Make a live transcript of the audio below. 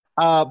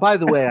By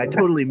the way, I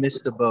totally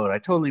missed the boat. I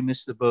totally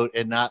missed the boat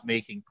and not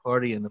making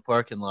 "Party in the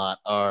Parking Lot"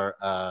 our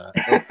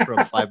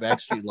from by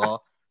Backstreet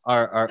Law,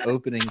 our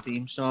opening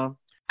theme song.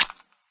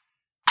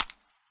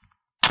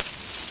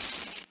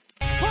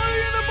 Party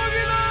in the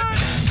boogie line!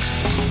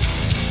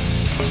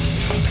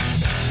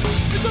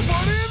 It's a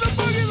party in the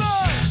boogie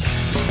line!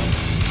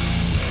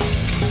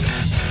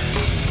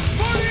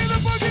 Party in the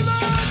boogie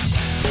line!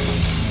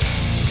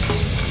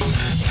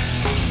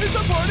 It's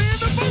a party in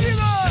the boogie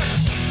line!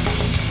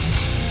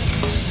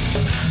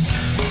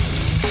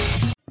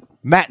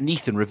 Matt and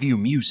Ethan review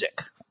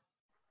music.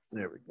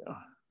 There we go.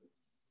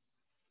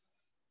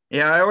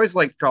 Yeah, I always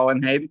liked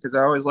Colin Hay because I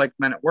always liked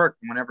Men at Work.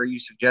 And whenever you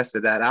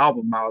suggested that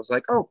album, I was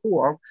like, oh,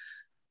 cool.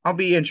 I'll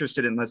be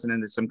interested in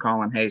listening to some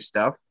Colin Hay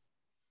stuff,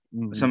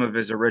 some of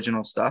his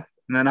original stuff.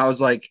 And then I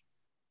was like,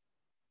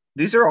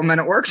 these are all Men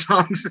at Work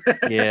songs.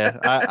 Yeah,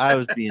 I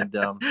was being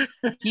dumb.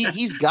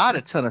 He's got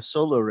a ton of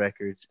solo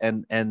records,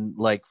 and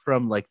like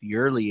from like the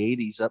early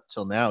 80s up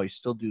till now, he's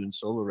still doing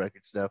solo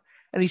record stuff.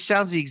 And he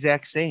sounds the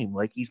exact same.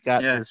 Like he's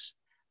got this,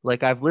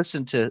 like I've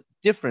listened to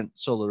different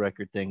solo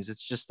record things.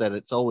 It's just that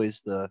it's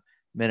always the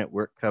Men at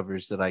Work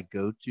covers that I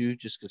go to,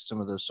 just because some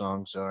of those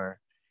songs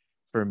are,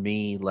 for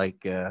me,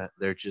 like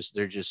they're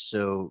just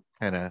so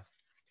kind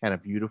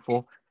of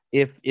beautiful.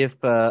 If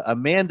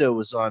Amanda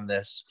was on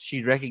this,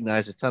 she'd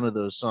recognize a ton of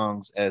those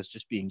songs as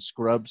just being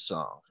Scrubs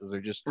songs. They're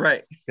just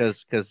right,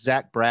 because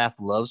Zach Braff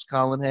loves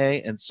Colin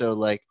Hay, and so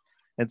like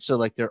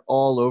they're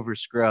all over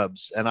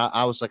Scrubs. And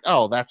I was like,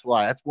 oh, that's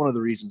why. That's one of the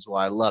reasons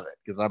why I love it,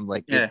 because I'm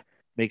like, it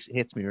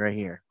hits me right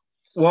here.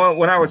 Well,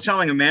 when I was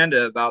telling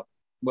Amanda about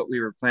what we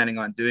were planning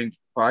on doing for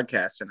the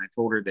podcast, and I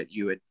told her that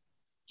you had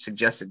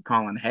suggested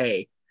Colin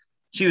Hay,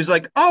 she was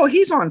like, oh,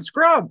 he's on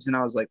Scrubs. And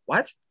I was like,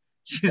 what?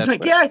 She's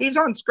like, yeah, he's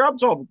on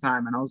Scrubs all the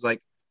time. And I was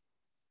like,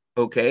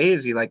 okay,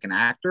 is he like an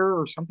actor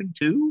or something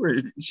too? Or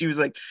she was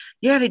like,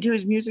 yeah, they do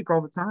his music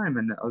all the time.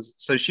 And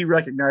so she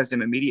recognized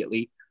him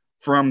immediately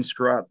from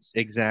Scrubs.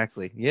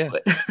 Exactly. Yeah.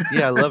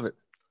 Yeah, I love it.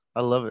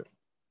 I love it.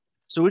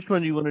 So which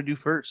one do you want to do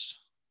first?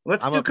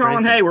 Let's do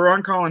Colin Hay. We're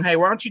on Colin Hay.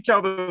 Why don't you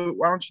tell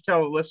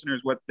the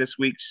listeners what this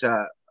week's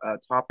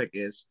topic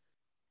is?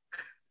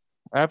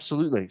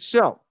 Absolutely.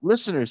 So,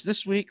 listeners,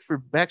 this week for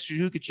Backstreet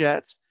Hookah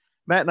Chats,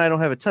 Matt and I don't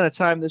have a ton of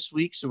time this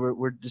week, so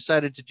we're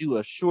decided to do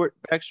a short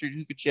Backstreet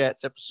Hookah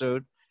Chats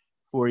episode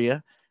for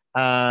you.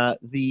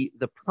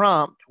 The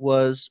prompt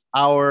was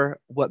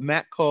what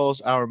Matt calls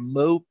our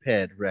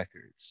moped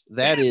records.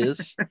 That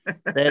is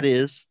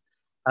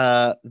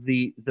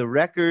the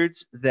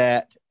records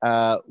that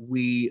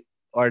we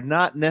are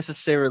not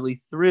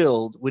necessarily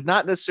would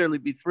not necessarily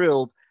be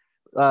thrilled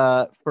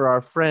for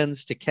our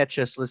friends to catch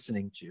us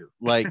listening to,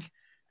 like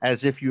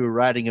as if you were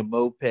riding a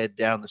moped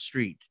down the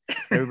street.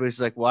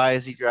 Everybody's like, why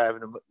is he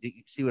driving you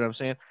see what I'm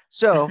saying?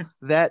 So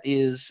that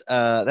is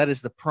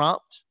the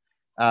prompt.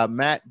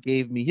 Matt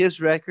gave me his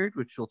record,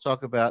 which we'll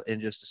talk about in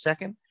just a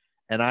second,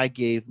 and I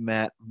gave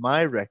Matt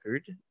my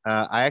record.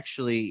 I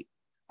actually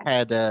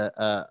had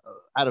out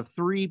of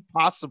 3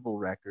 possible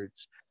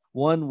records,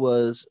 one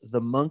was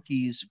the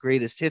Monkees'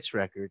 greatest hits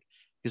record,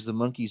 because the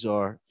Monkees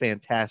are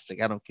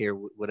fantastic. I don't care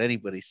what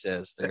anybody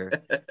says;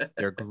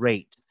 they're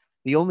great.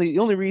 The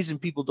only reason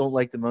people don't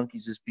like the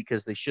Monkees is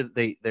because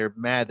they're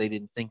mad they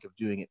didn't think of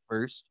doing it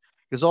first,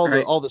 because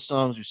all the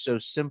songs are so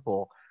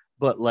simple,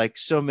 but like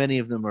so many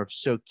of them are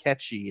so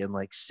catchy and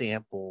like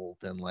sampled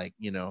and like,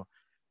 you know,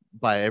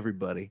 by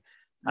everybody.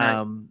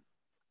 Right.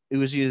 It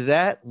was either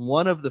that,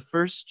 one of the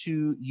first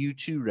 2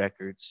 U2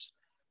 records,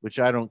 which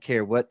I don't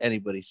care what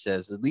anybody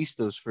says, at least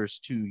those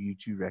first 2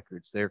 U2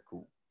 records, they're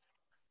cool.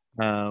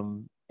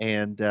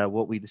 And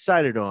what we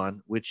decided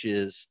on, which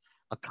is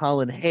a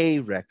Colin Hay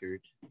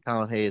record.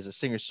 Colin Hay is a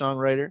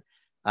singer-songwriter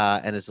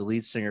and is the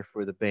lead singer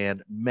for the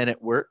band Men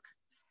at Work.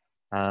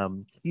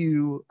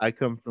 Cue, I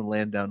Come From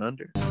Land Down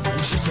Under.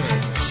 And she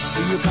said,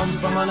 do you come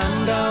from a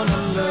land down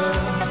under?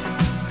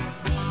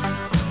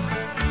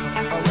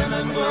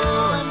 Women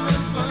go and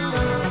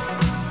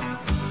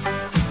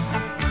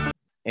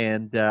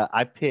and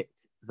I picked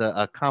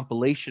a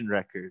compilation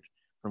record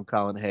from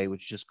Colin Hay,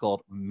 which is just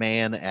called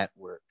Man at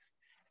Work.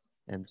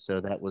 And so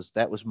that was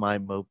my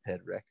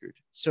moped record.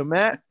 So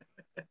Matt,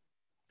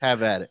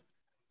 have at it.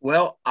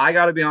 Well, I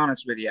got to be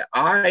honest with you.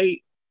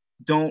 I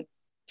don't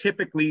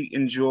typically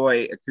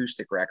enjoy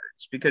acoustic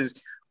records, because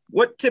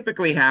what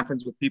typically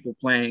happens with people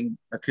playing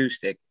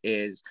acoustic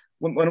is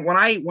when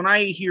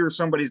I hear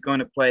somebody's going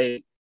to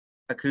play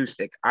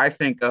acoustic, I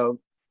think of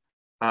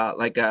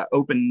like a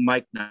open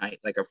mic night,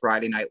 like a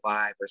Friday Night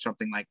Live or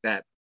something like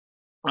that,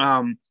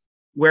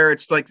 where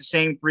it's like the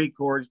same 3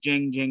 chords,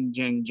 jing, jing,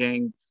 jing,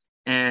 jing,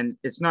 and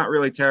it's not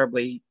really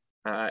terribly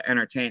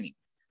entertaining.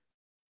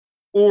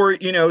 Or,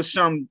 you know,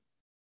 some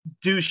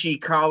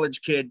douchey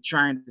college kid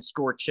trying to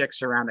score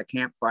chicks around a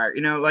campfire.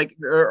 You know, like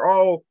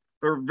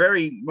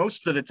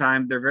most of the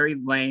time they're very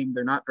lame.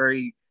 They're not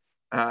very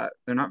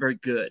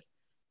good.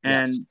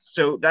 And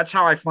so that's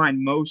how I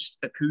find most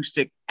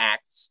acoustic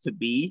acts to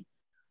be.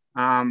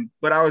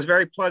 But I was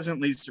very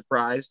pleasantly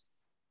surprised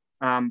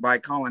by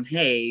Colin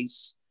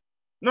Hay's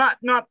not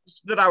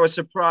that I was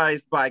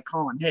surprised by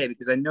Colin Hay,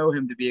 because I know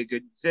him to be a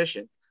good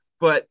musician,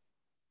 but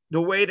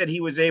the way that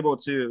he was able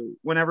to,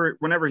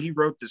 whenever he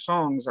wrote the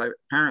songs,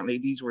 apparently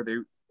these were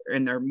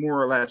in their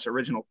more or less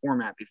original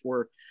format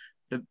before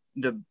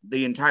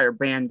the entire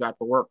band got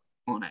the work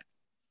on it,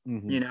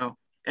 you know.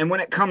 And when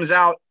it comes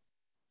out,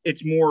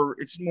 it's more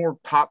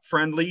pop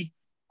friendly.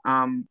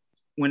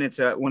 When it's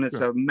a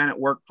Men at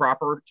Work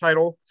proper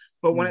title,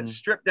 but when it's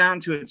stripped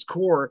down to its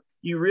core,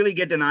 you really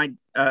get an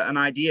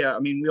idea. I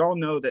mean, we all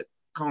know that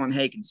Colin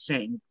Hay can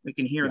sing. We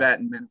can hear that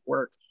in Men at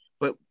Work,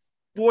 but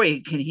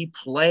boy, can he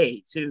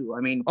play too.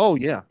 I mean, oh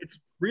yeah, it's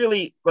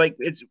really like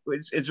it's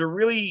a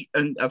really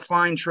a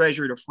fine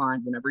treasure to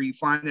find whenever you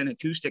find an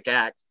acoustic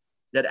act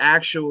that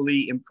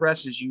actually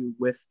impresses you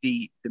with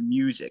the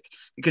music,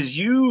 because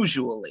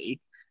usually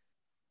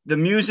the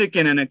music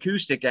in an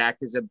acoustic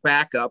act is a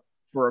backup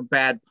for a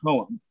bad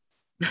poem.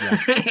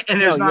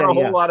 And there's not a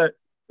whole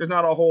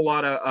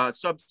lot of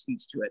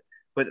substance to it.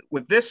 But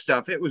with this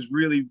stuff, it was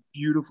really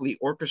beautifully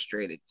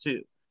orchestrated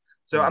too.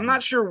 So I'm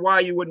not sure why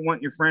you wouldn't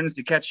want your friends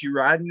to catch you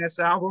riding this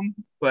album,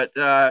 but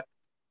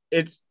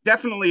it's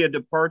definitely a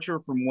departure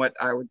from what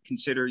I would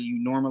consider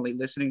you normally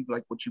listening,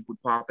 like what you would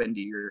pop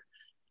into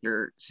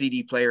your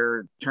CD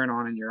player, turn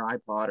on in your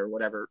iPod or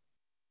whatever.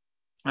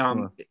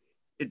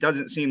 It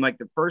doesn't seem like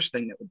the first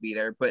thing that would be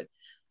there, but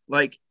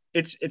like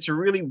it's a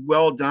really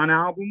well done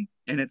album,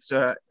 and it's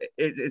the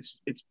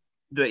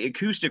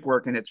acoustic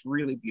work, and it's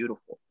really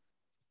beautiful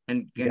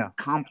and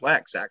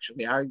complex.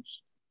 Actually, I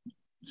was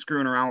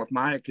screwing around with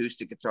my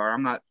acoustic guitar.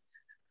 I'm not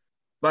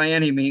by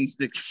any means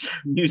the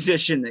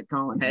musician that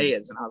Colin Hay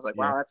is, and I was like,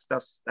 wow,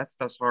 that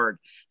stuff's hard.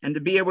 And to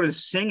be able to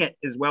sing it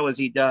as well as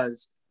he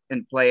does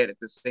and play it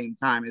at the same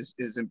time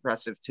is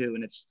impressive too.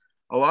 And it's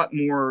a lot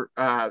more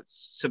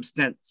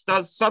substantive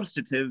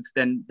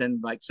than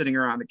like sitting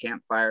around a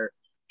campfire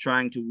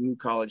trying to woo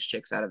college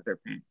chicks out of their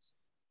pants.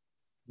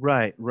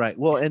 Right.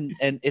 Well, and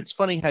it's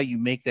funny how you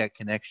make that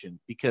connection,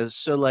 because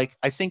so like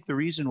I think the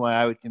reason why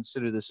I would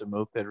consider this a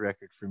Moped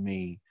record for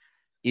me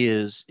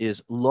is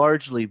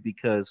largely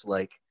because,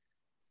 like,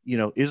 you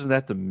know, isn't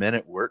that the Men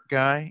at Work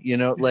guy? You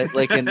know,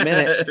 like in Men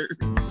at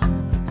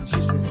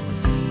She said,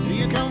 do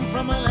you come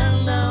from a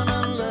land down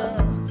under?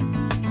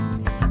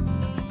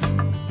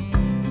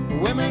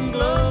 Women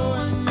glow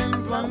and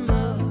men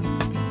plunder.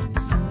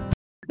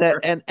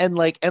 that and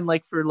like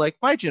for like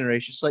my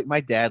generation, it's like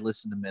my dad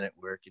listened to Men at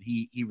Work, and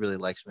he really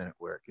likes Men at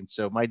Work, and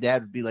so my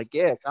dad would be like,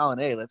 yeah, Colin,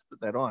 hey, let's put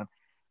that on.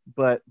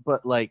 But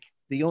like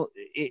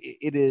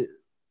it is,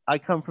 I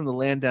come from the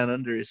land down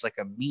under is like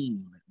a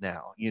meme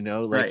now, you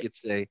know, like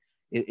it's an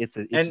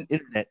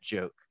internet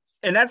joke.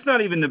 And that's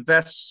not even the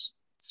best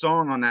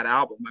song on that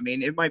album. I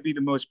mean, it might be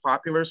the most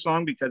popular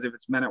song because of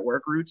its Men at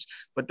Work roots,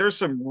 but there's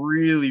some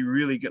really,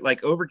 really good,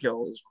 like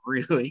Overkill is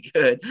really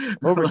good.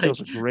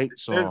 Overkill's a great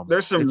song.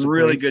 There's some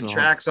really good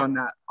tracks on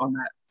that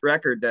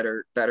record that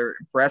are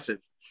impressive.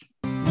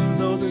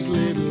 Though there's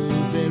little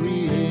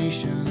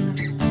variation,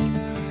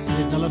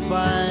 it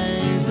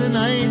nullifies the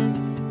night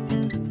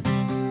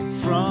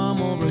from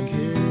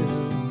Overkill.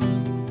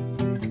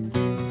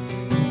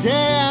 Day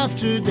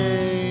after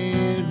day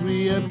it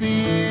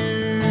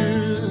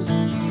reappears.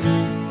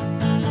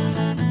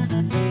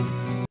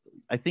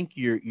 I think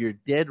you're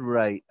dead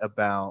right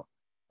about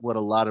what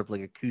a lot of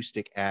like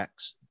acoustic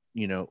acts,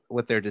 you know,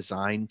 what they're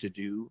designed to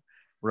do,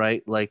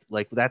 right? Like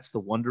that's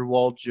the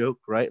Wonderwall joke,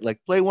 right?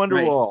 Like play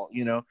Wonderwall,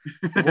 you know.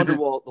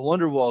 The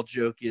Wonderwall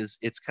joke is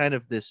it's kind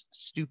of this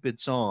stupid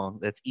song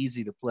that's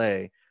easy to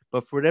play,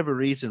 but for whatever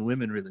reason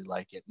women really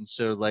like it, and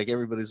so like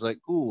everybody's like,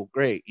 cool,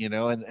 great, you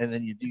know, and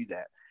then you do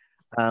that.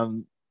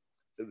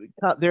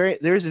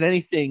 There isn't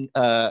anything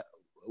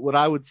what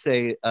I would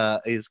say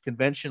is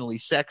conventionally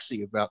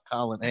sexy about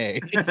Colin Hay.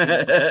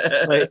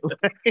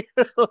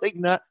 like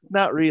not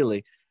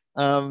really.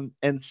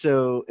 And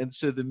so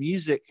the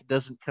music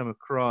doesn't come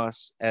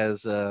across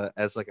as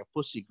like a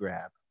pussy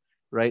grab,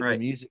 right? The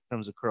music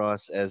comes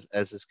across as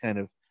this kind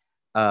of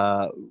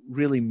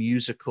really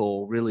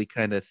musical, really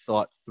kind of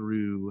thought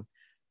through,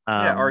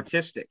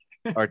 artistic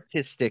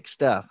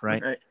stuff,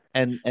 right?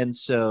 And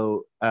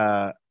so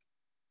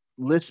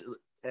listen.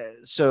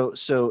 So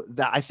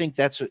that I think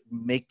that's what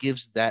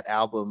gives that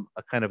album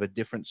a kind of a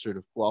different sort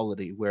of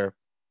quality, where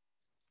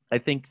I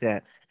think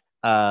that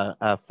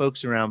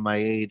folks around my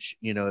age,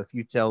 you know, if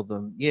you tell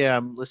them, yeah,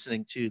 I'm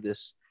listening to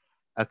this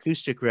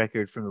acoustic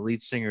record from the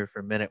lead singer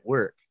for Men at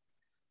Work,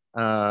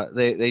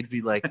 they'd be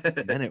like,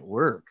 Men at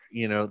Work,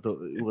 you know,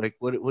 like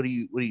what are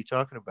you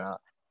talking about?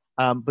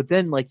 But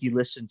then like you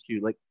listen to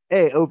like,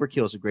 hey,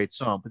 Overkill is a great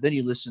song, but then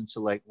you listen to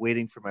like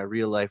Waiting for My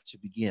Real Life to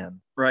Begin,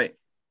 right?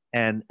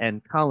 And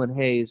Colin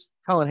Hay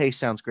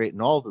sounds great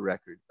in all the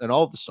record and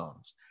all the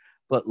songs,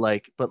 but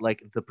like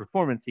the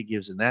performance he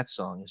gives in that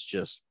song is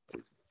just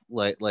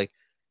it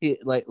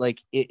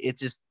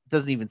just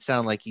doesn't even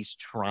sound like he's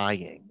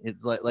trying.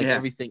 It's like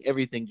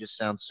everything just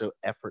sounds so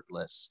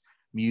effortless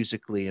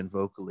musically and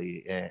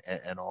vocally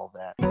and all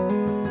that.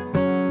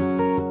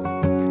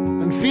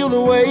 And feel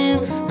the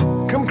waves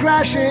come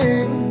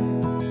crashing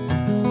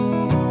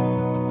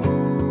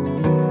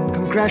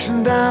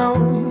crashing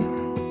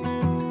down,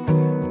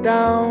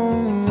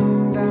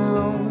 down,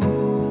 down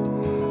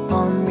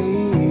on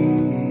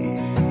me.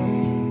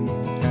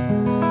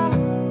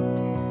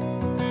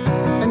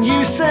 And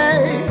you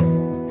say,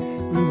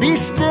 be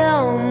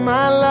still,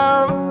 my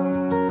love.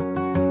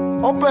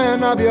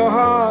 Open up your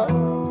heart,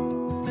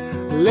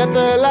 let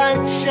the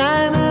light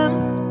shine in.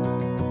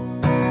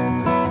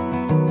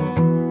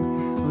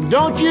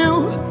 Don't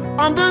you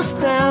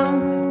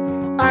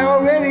understand? I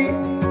already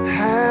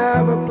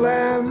have a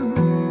plan.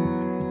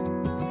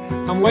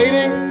 I'm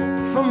waiting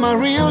for my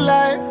real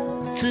life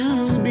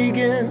to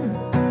begin.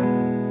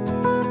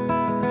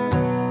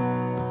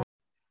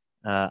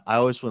 I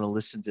always want to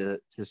listen to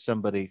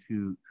somebody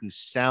who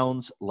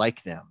sounds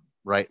like them,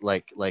 right?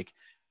 Like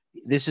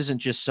this isn't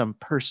just some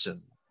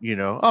person, you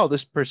know, oh,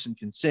 this person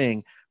can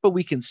sing, but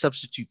we can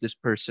substitute this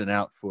person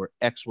out for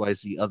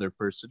XYZ other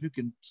person who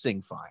can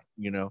sing fine,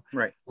 you know?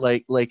 Right.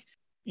 Like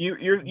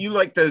you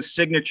like those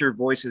signature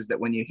voices that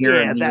when you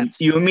hear Yeah, them,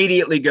 you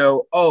immediately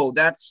go, oh,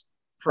 that's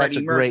Freddie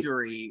a great-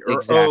 Mercury, or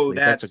exactly. oh,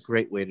 That's a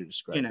great way to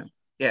describe you know,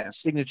 yeah.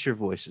 signature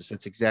voices.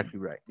 That's exactly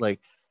right. Like,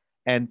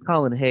 and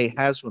Colin Hay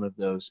has one of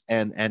those,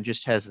 and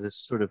just has this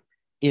sort of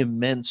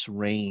immense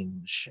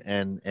range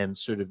and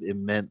sort of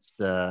immense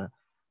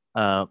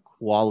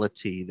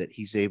quality that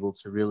he's able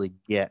to really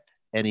get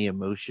any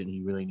emotion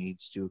he really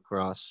needs to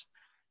across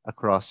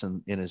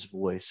in his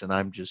voice. And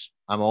I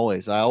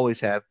always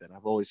have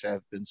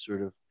been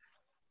sort of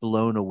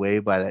blown away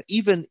by that.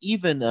 Even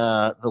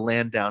the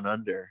Land Down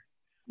Under,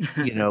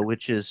 you know,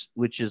 which is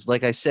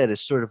like I said,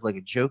 is sort of like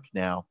a joke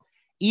now.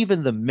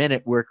 Even the Men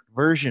at Work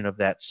version of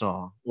that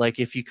song, like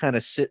if you kind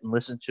of sit and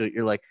listen to it,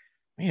 you're like,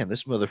 man,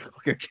 this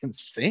motherfucker can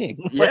sing.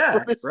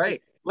 Yeah, like,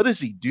 right. What is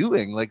he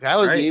doing? Like, how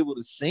is Right. he able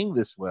to sing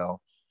this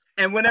well?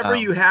 And whenever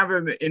you have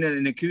him in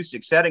an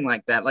acoustic setting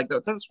like that, like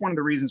that's one of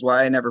the reasons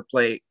why I never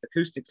play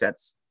acoustic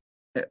sets.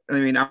 I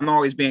mean, I'm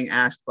always being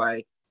asked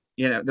by,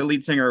 you know, the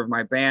lead singer of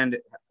my band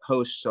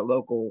hosts a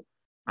local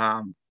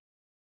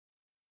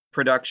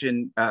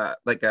production,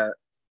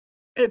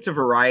 it's a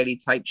variety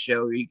type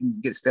show. You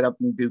can get set up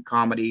and do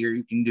comedy, or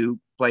you can do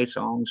play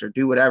songs, or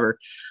do whatever.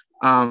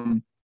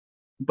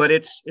 But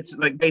it's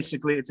like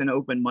basically it's an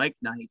open mic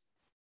night.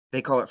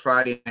 They call it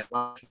Friday Night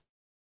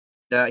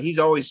Live. He's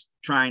always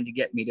trying to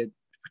get me to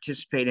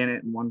participate in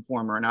it in one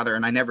form or another,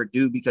 and I never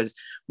do, because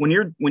when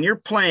you're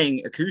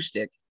playing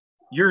acoustic,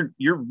 you're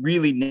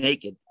really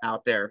naked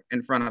out there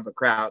in front of a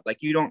crowd. Like,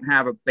 you don't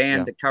have a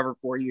band to cover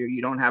for you.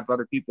 You don't have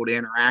other people to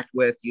interact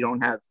with. You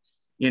don't have,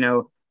 you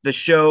know, the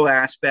show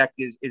aspect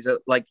is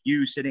like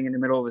you sitting in the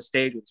middle of a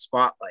stage with a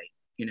spotlight,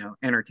 you know,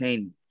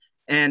 entertainment.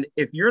 And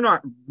if you're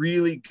not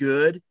really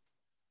good,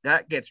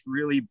 that gets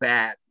really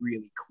bad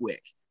really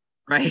quick,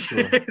 right?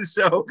 Sure.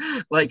 So,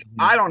 like,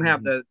 I don't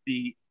have the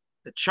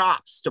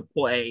chops to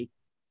play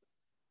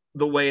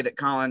the way that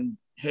Colin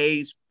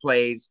Hayes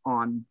plays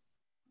on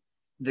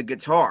the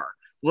guitar,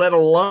 let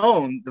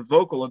alone the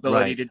vocal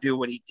ability to do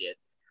what he did,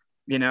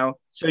 you know?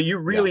 So you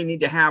really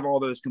need to have all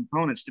those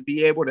components to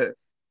be able to,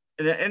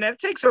 and it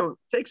takes a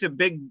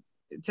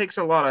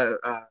lot of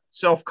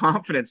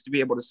self-confidence to be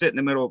able to sit in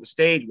the middle of a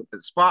stage with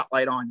the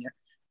spotlight on you.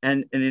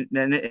 And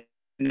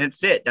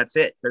that's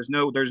it. There's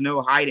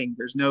no hiding.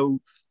 There's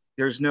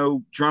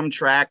no drum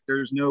track.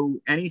 There's no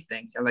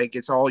anything. Like,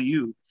 it's all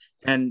you.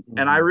 And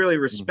I really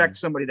respect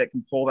somebody that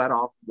can pull that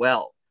off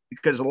well,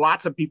 because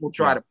lots of people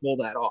try to pull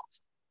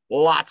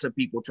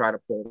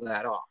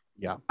that off.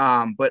 Yeah.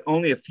 But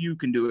only a few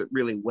can do it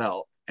really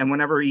well. And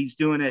whenever he's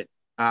doing it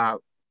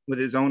with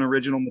his own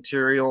original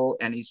material,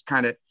 and he's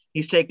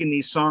taking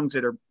these songs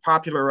that are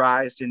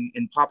popularized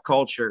in pop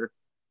culture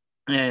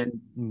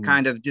and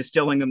kind of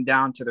distilling them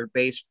down to their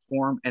base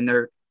form, and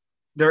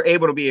they're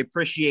able to be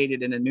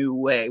appreciated in a new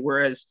way.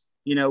 Whereas,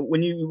 you know,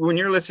 when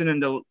you're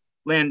listening to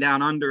Land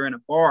Down Under in a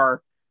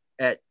bar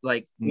at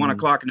like 1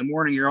 o'clock in the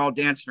morning, you're all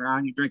dancing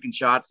around, you're drinking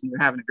shots, and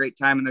you're having a great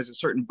time. And there's a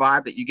certain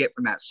vibe that you get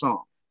from that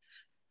song.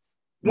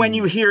 When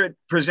you hear it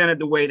presented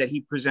the way that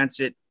he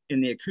presents it in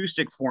the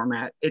acoustic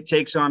format, it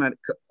takes on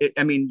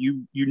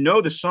you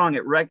know the song,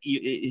 it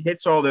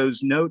hits all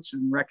those notes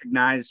and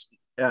recognize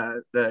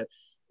the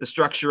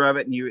structure of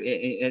it, and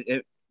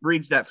it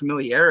breeds that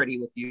familiarity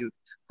with you.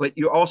 But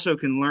you also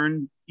can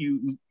learn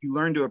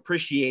to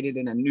appreciate it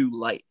in a new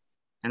light,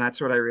 and that's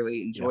what I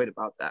really enjoyed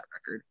about that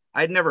record.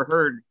 I'd never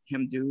heard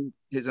him do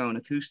his own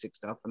acoustic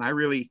stuff, and I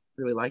really,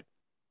 really liked it.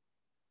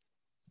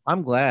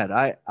 I'm glad.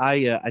 I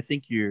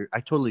think I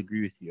totally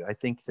agree with you. I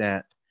think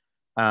that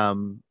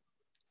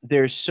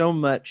there's so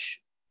much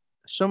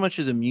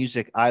of the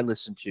music I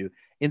listen to.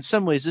 In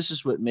some ways, this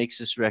is what makes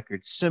this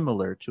record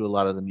similar to a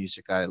lot of the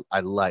music I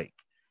like.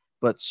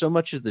 But so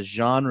much of the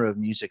genre of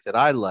music that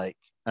I like,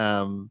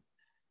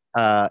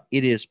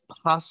 it is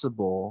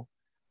possible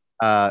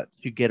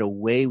to get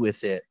away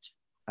with it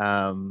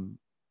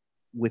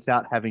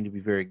without having to be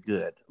very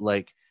good.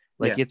 Like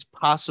it's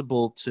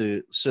possible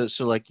to, so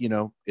like, you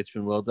know, it's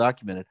been well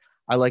documented.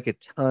 I like a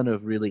ton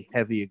of really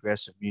heavy,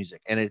 aggressive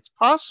music, and it's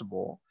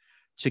possible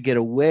to get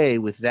away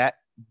with that,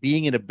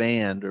 being in a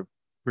band or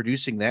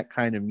producing that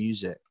kind of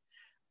music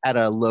at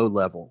a low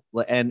level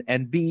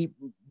and be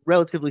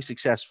relatively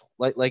successful.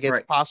 Like it's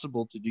Right.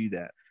 possible to do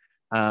that.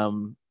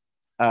 Um,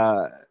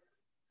 uh,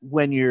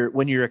 when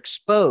you're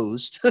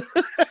exposed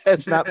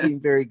as not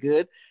being very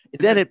good,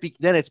 then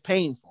it's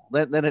painful.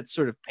 Then it's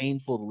sort of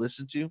painful to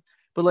listen to.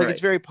 But like it's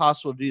Right. very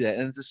possible to do that,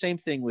 and it's the same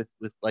thing with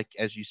like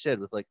as you said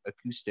with like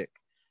acoustic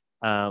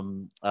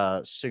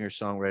singer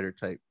songwriter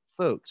type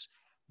folks.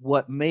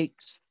 What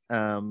makes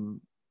the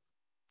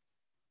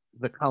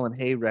Colin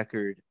Hay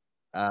record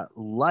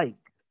like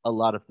a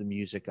lot of the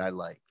music I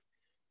like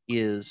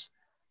is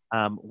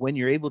when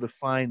you're able to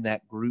find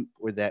that group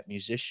or that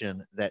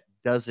musician that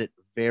does it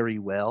very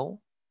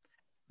well,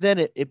 then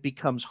it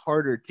becomes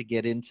harder to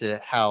get into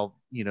how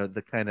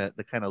the kind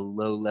of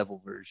low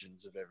level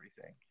versions of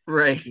everything,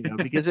 Right.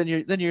 because then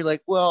you're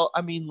like, well,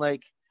 I mean,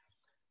 like,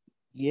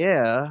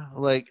 yeah,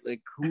 like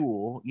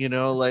cool,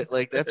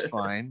 like that's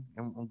fine.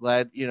 I'm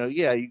glad,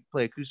 yeah, you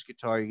play acoustic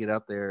guitar, you get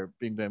out there,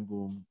 bing bang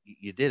boom,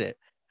 you did it.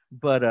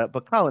 But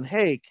Colin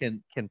Hay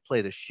can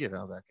play the shit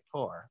out of that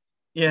guitar,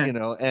 Yeah.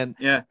 and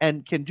Yeah.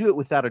 can do it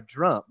without a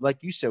drum, like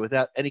you said,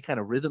 without any kind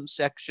of rhythm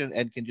section,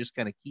 and can just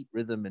kind of keep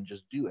rhythm and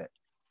just do it.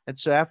 And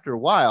so after a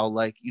while,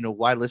 like,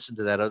 why listen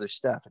to that other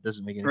stuff? It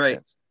doesn't make any Right.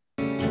 sense.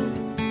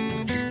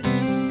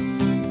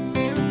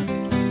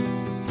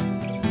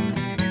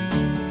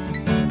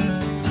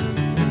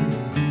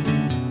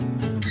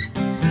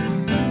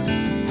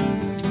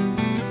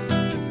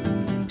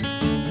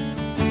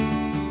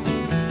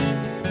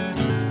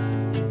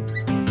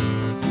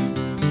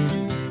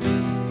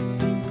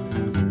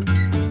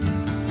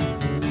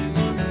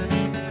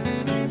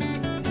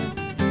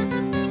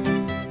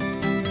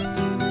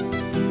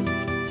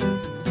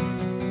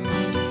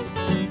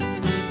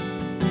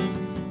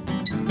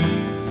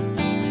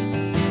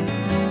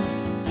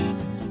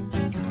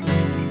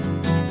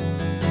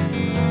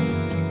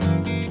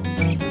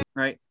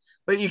 Right.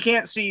 But you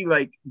can't see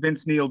like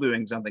Vince Neil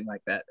doing something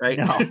like that, right?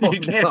 No, You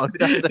can't. no,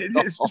 not at It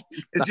all. just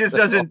it Not just at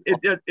doesn't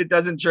all. it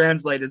doesn't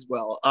translate as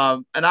well.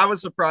 And I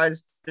was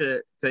surprised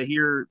to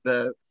hear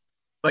the,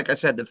 like I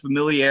said, the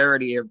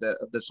familiarity of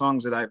the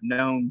songs that I've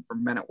known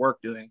from Men at Work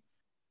doing,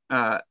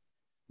 uh,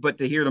 but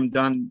to hear them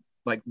done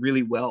like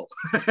really well.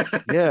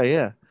 Yeah,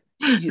 yeah.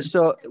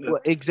 So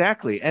well,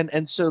 exactly,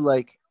 and so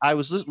like I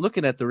was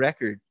looking at the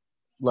record,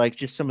 like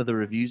just some of the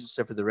reviews and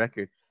stuff for the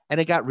record, and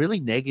it got really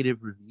negative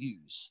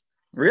reviews.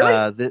 Really?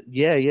 That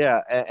Yeah,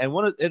 yeah, and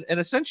and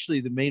essentially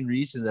the main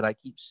reason that I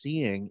keep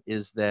seeing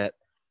is that,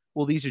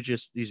 well, these are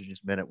just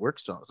Men at Work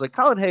songs. Like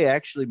Colin Hay,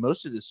 actually,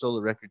 most of his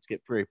solo records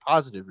get very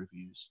positive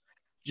reviews,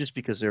 just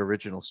because they're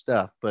original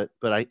stuff. But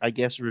I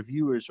guess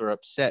reviewers are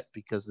upset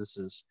because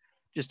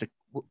just a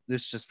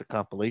this is just a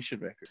compilation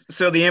record.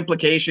 So the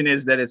implication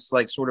is that it's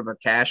like sort of a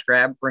cash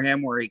grab for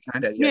him, where he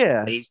kind of like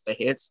Yeah, plays the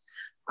hits.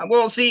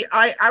 Well, see,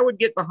 I would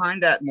get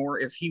behind that more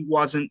if he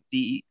wasn't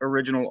the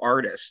original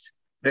artist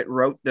that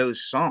wrote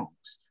those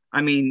songs.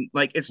 I mean,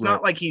 like it's right.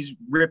 not like he's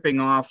ripping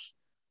off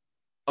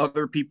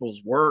other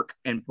people's work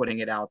and putting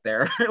it out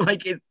there.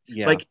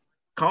 Yeah, Like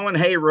Colin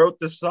Hay wrote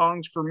the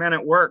songs for Men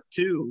at Work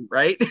too,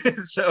 right?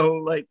 So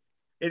like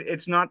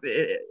it's not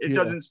it yeah.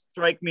 doesn't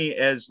strike me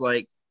as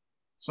like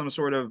some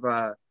sort of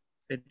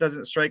it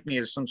doesn't strike me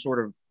as some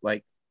sort of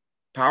like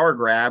power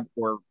grab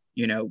or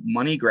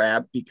money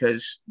grab,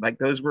 because like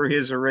those were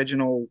his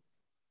original,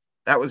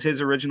 that was his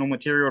original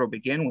material to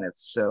begin with.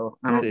 So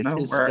I Right, don't it's know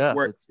his stuff.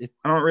 where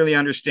I don't really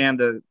understand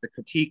the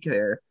critique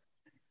there.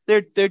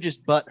 They're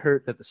just butt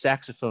hurt that the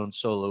saxophone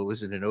solo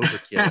isn't an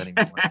Overkill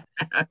anymore.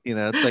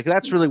 It's like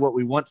that's really what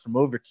we want from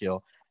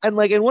Overkill. And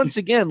once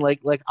again,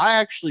 like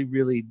I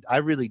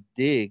really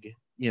dig,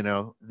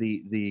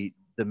 the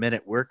Men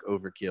at Work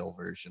Overkill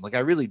version. Like I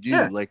really do.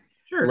 Yeah,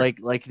 sure. Like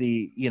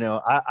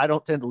I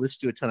don't tend to listen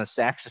to a ton of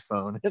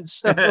saxophone. And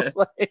so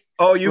like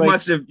Oh,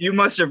 like you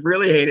must have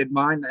really hated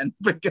mine then.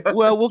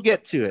 well, we'll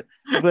get to it.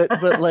 But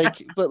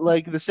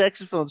the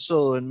saxophone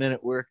solo in Men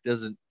at Work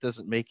doesn't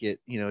make it,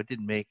 it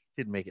didn't make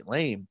it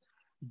lame.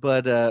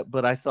 But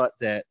I thought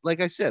that, like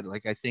I said,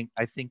 like I think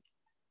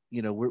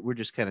we're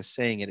just kind of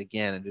saying it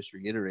again and just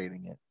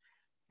reiterating it.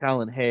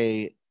 Colin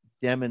Hay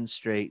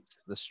demonstrates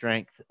the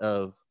strength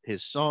of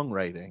his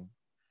songwriting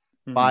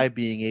Mhm. by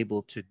being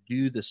able to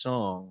do the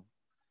song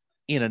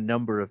in a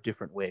number of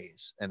different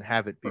ways and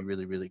have it be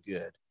really, really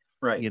good.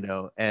 Right.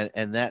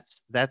 And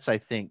that's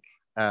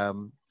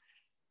um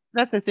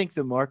I think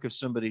the mark of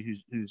somebody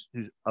who's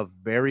a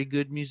very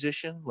good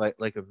musician,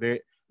 like a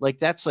very,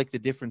 like that's like the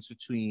difference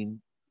between,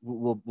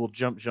 we'll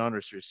jump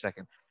genres for a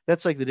second.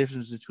 That's like the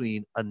difference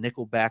between a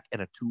Nickelback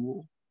and a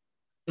Tool,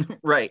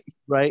 Right.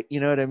 right? You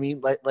know what I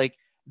mean? Like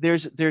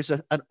there's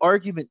an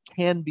argument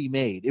can be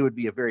made. It would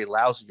be a very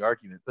lousy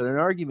argument, but an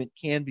argument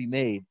can be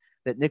made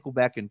that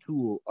Nickelback and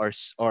Tool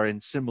are in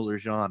similar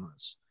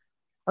genres.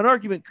 An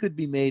argument could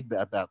be made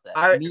about that.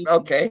 I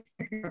Okay.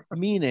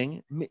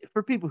 Meaning,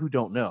 for people who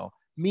don't know,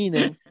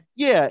 meaning,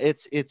 yeah,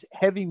 it's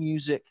heavy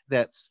music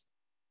that's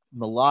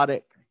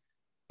melodic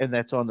and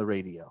that's on the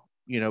radio,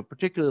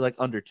 particularly like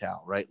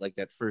Undertow, right? Like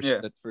that first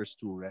Yeah. that first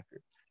Tool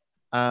record.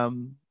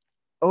 um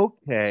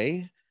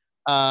okay,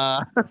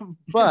 Uh,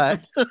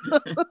 but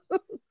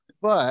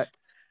but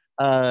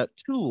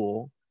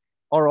Tool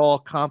are all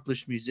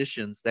accomplished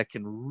musicians that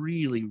can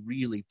really,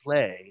 really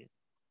play,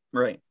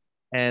 Right.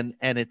 and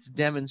it's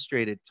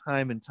demonstrated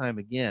time and time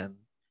again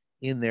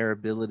in their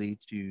ability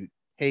to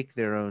take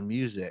their own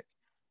music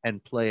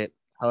and play it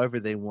however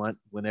they want,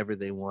 whenever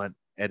they want,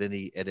 at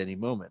any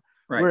moment.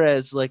 Right.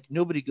 Whereas like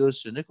nobody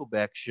goes to a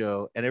Nickelback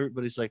show and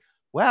everybody's like,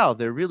 wow,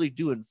 they're really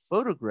doing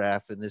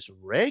Photograph in this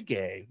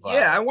reggae vibe.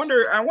 Yeah, I wonder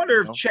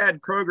You if know?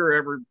 Chad Kroger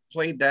ever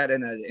played that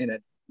in a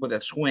with a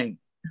swing.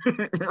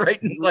 Right?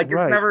 Like it's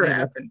Right, never yeah.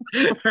 happened.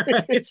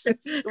 it's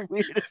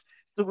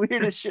the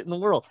weirdest shit in the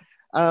world.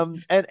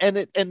 And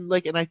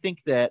I think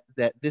that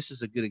this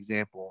is a good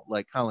example.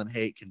 Like Colin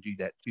Hay can do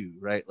that too,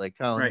 right? Like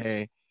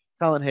Right.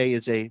 Colin Hay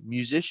is a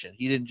musician.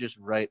 He didn't just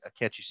write a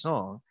catchy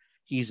song.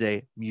 He's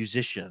a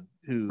musician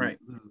Right.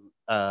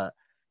 who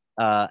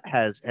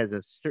has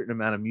a certain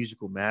amount of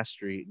musical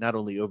mastery, not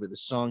only over the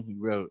song he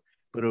wrote,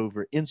 but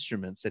over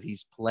instruments that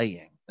he's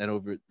playing and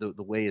over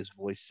the way his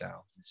voice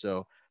sounds. And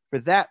so for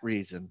that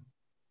reason,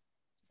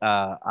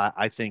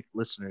 I think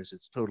listeners,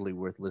 it's totally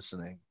worth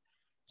listening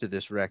to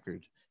this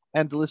record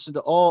and to listen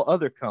to all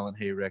other Colin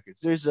Hay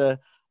records. There's a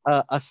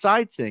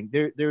side thing.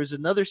 There's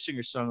another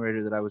singer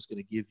songwriter that I was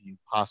going to give you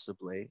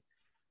possibly,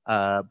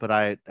 but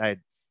I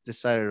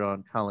decided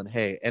on Colin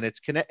Hay, and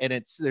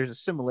there's a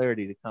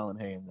similarity to Colin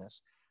Hay in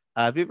this.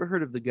 Have you ever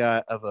heard of a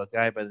guy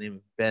by the name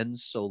of Ben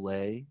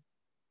Soleil?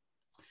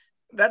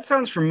 That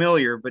sounds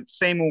familiar, but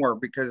say more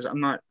because I'm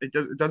not. It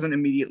doesn't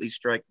immediately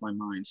strike my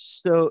mind.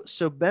 So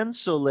Ben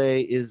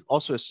Soleil is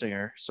also a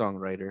singer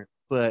songwriter,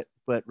 but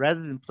rather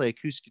than play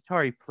acoustic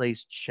guitar, he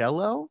plays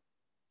cello,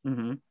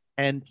 Mm-hmm.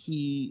 and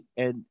he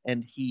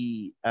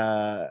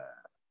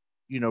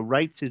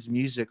writes his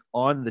music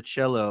on the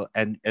cello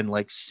and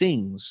like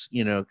sings,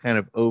 kind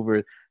of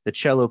over the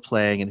cello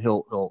playing, and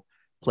he'll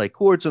play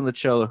chords on the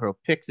cello, or he'll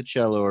pick the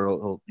cello,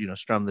 or he'll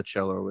strum the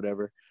cello or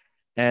whatever.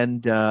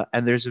 And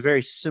there's a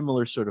very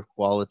similar sort of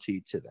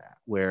quality to that,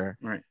 where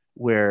Right.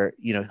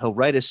 he'll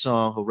write a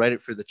song, he'll write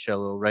it for the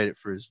cello, write it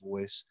for his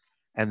voice,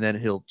 and then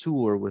he'll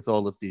tour with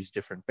all of these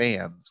different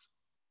bands,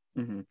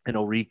 Mm-hmm. and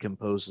he'll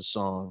recompose the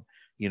song,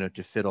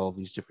 to fit all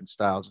these different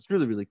styles. It's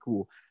really, really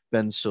cool.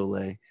 Ben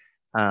Soleil.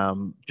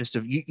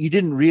 You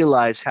didn't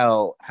realize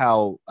how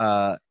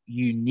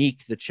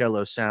unique the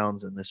cello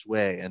sounds in this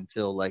way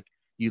until like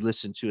you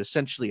listen to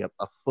essentially a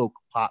folk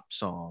pop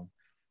song,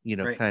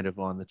 Right. kind of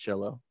on the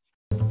cello.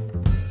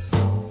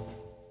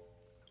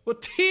 Well,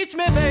 teach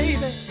me,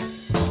 baby.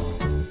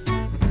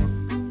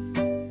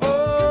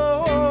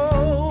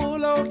 Oh,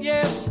 Lord,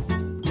 yes.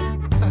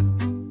 A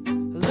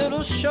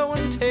little show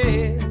and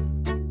tell.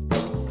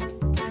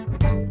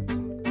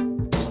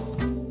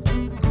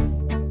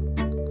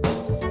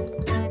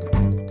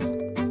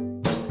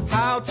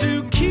 How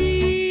to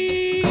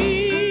keep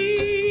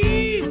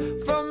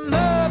from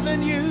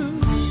loving you.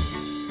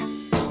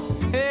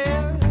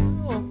 Yeah.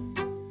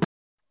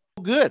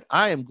 Good.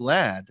 I am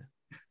glad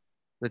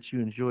that you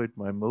enjoyed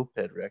my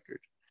Moped record.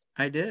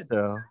 I did.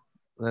 So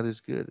that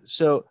is good.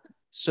 So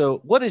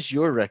what is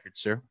your record,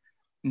 sir?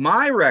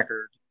 My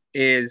record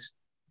is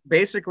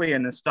basically a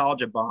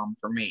nostalgia bomb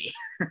for me.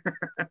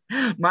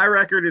 My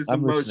record is the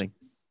I'm most listening.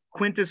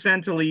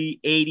 quintessentially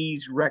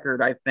 80s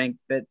record I think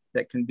that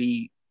can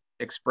be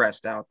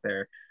expressed out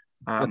there.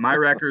 My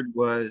record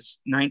was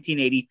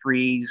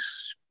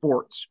 1983's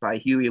Sports by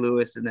Huey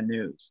Lewis and the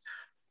News.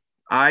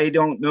 I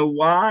don't know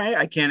why.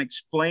 I can't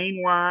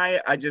explain why.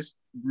 I just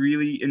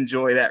really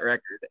enjoy that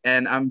record.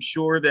 And I'm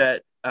sure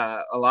that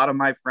a lot of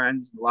my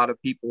friends, a lot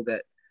of people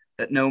that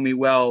know me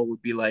well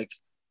would be like,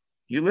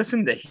 you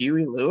listen to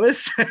Huey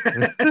Lewis?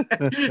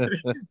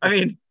 I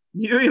mean,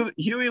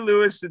 Huey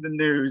Lewis in the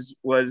News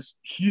was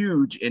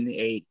huge in the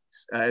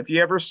 80s. If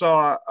you ever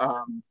saw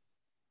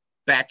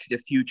Back to the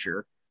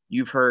Future,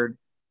 you've heard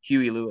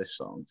Huey Lewis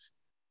songs,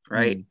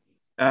 right?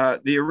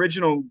 The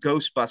original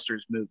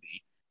Ghostbusters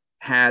movie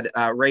had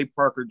a Ray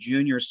Parker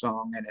Jr.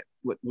 song in it,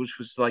 which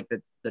was like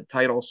the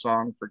title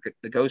song for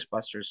the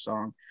Ghostbusters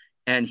song.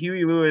 And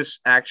Huey Lewis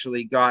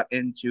actually got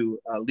into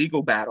a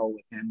legal battle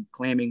with him,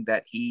 claiming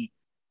that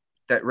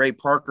Ray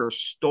Parker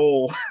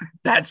stole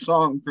that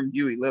song from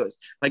Huey Lewis.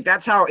 Like,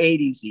 that's how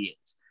 80s he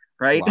is,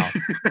 right? Wow.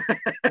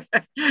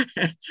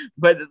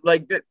 But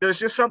like, there's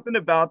just something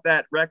about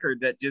that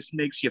record that just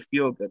makes you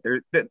feel good.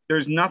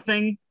 There's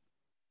nothing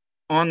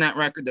on that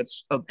record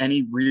that's of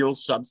any real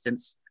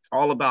substance. It's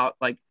all about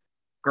like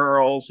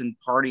girls and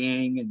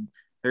partying, and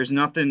there's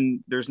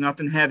nothing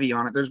heavy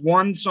on it. There's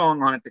one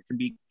song on it that can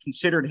be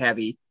considered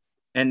heavy,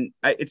 and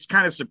it's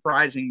kind of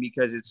surprising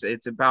because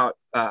it's about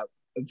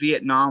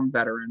Vietnam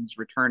veterans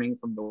returning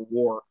from the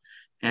war,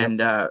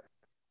 and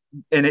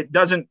it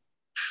doesn't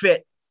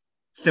fit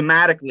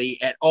thematically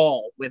at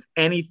all with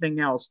anything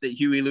else that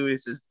Huey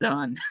Lewis has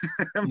done.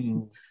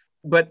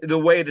 But the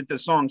way that the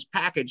song's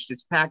packaged,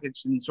 it's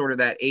packaged in sort of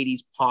that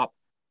 80s pop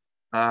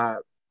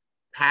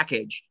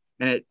package,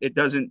 and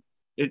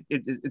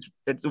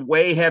it's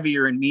way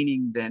heavier in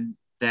meaning than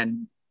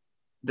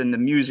the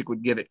music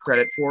would give it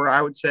credit for,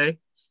 I would say.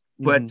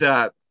 But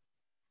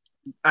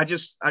I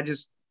just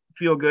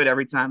feel good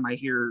every time I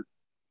hear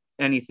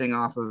anything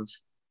off of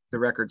the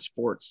record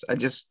Sports. I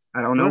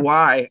don't know Sure.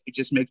 why. It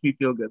just makes me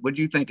feel good. What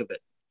do you think of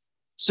it?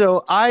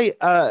 So I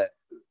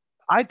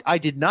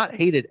did not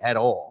hate it at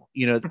all.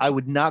 I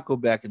would not go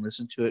back and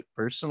listen to it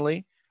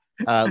personally.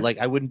 Like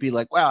I wouldn't be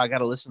like, wow, I got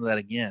to listen to that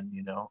again.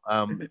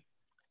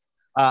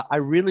 I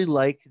really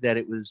like that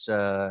it was.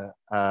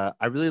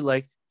 I really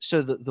like.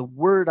 So the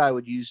word I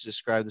would use to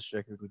describe this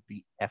record would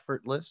be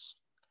effortless.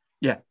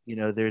 Yeah.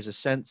 There's a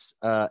sense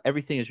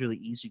everything is really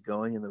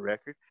easygoing in the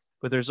record,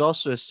 but there's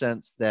also a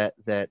sense that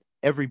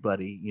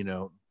everybody,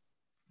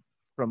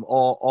 from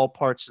all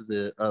parts of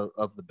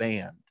the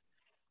band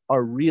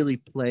are really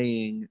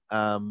playing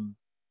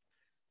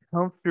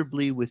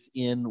comfortably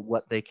within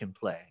what they can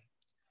play.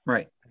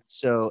 Right.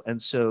 So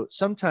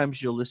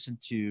sometimes you'll listen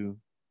to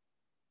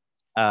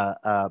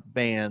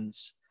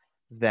bands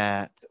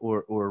that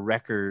or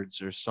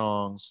records or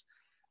songs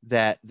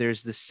that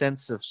there's this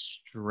sense of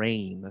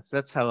strain.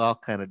 That's how I'll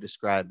kind of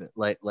describe it.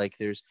 Like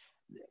there's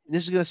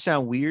this is gonna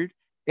sound weird.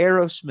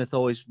 Aerosmith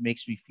always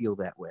makes me feel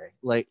that way.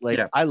 Like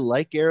Yeah. I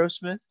like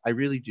Aerosmith, I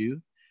really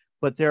do,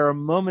 but there are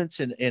moments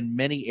in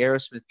many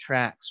Aerosmith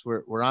tracks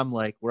where I'm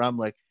like,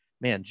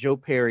 man, Joe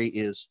Perry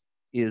is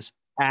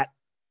at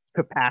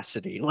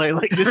capacity.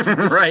 Like this is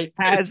Right.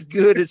 as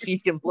good as he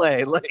can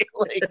play. Like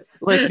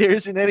there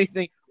isn't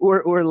anything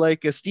or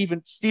like a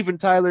Steven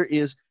Tyler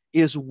is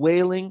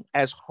wailing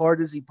as hard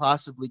as he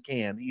possibly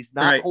can. He's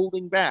not Right.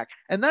 holding back.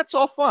 And that's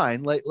all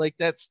fine. Like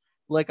that's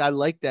like I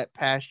like that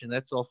passion.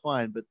 That's all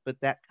fine.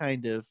 But that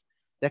kind of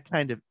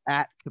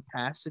at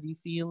capacity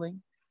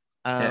feeling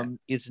Yeah.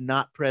 is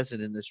not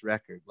present in this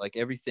record. Like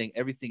everything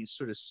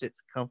sort of sits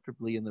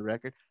comfortably in the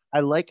record.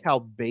 I like how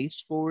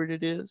bass forward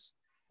it is.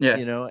 Yeah.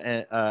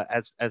 And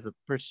as a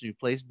person who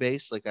plays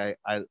bass, like I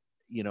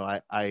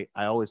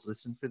always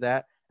listen for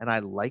that, and I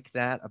like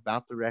that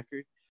about the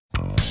record.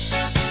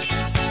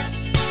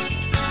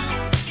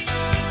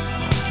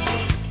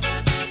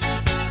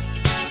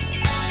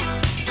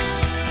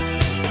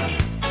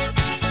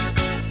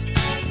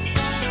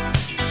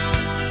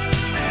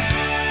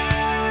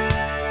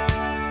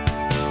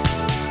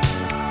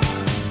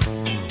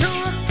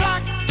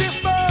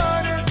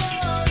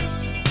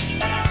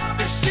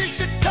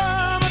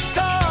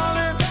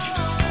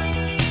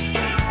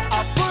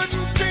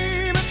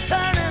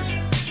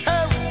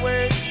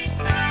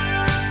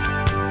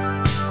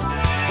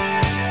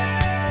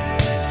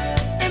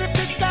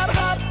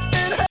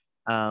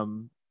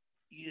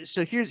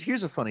 So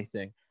here's a funny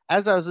thing.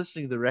 As I was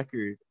listening to the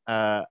record,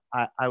 I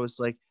was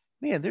like,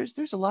 man,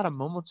 there's a lot of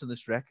moments in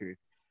this record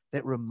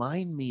that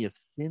remind me of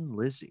Thin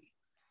Lizzy,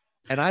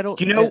 and I don't.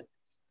 Do you know?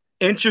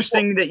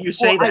 Interesting that you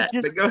say that.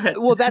 But go ahead.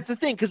 Well, that's the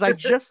thing because I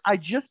just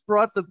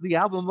brought the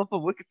album up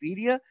on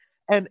Wikipedia,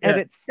 and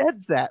it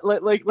says that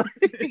like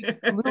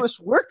Lewis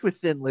worked with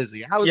Thin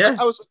Lizzy. I was like,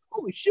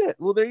 holy shit.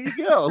 Well, there you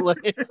go.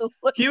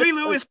 Huey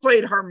Lewis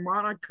played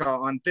harmonica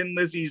on Thin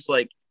Lizzy's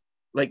like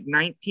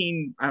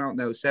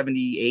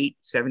 78,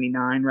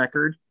 79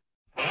 record.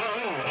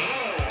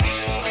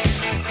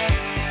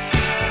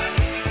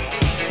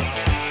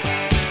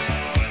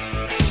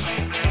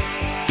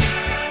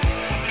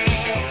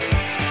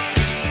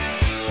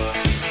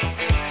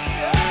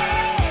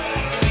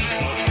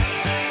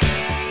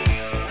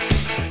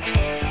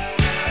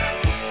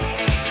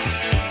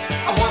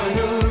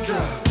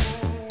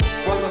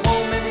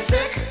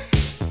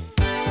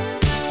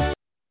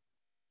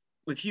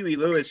 With Huey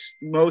Lewis,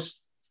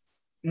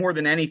 more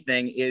than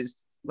anything is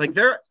like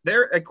they're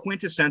a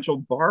quintessential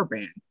bar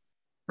band,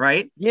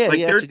 right? Yeah,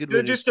 like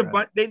they're just a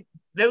bunch.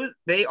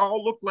 They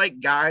all look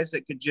like guys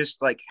that could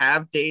just like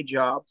have day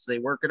jobs. They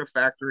work at a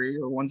factory,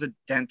 or one's a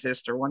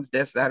dentist, or one's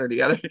this, that, or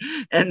the other,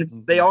 and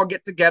they all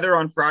get together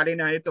on Friday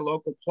night at the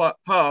local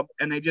pub,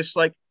 and they just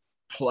like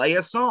play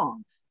a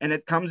song, and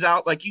it comes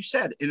out like you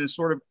said in a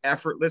sort of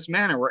effortless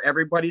manner where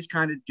everybody's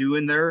kind of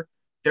doing they're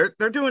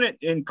doing it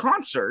in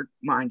concert,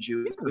 mind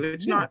you.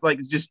 It's not like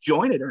it's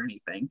disjointed or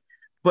anything.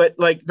 But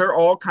like they're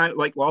all kind of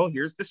like, well,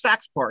 here's the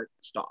sax part,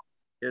 stop.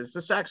 Here's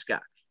the sax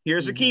guy.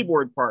 Here's a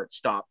keyboard part,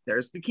 stop.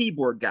 There's the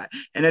keyboard guy,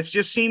 and it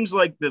just seems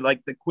like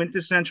the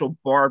quintessential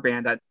bar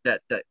band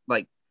that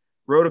like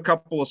wrote a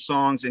couple of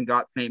songs and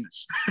got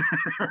famous.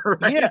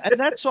 Right? Yeah, and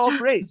that's all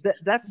great.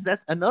 That's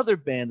another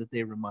band that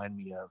they remind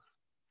me of,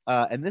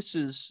 and this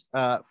is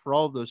for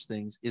all of those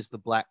things is the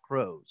Black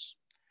Crowes.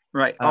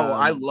 Right. Oh,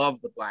 I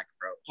love the Black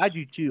Crowes. I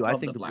do too. I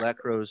think the Black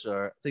Crowes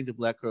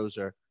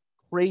are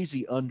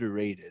crazy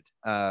underrated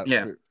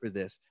for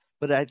this,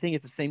 but I think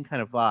it's the same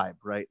kind of vibe,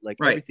 right? Like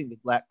everything the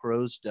Black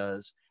Crowes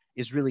does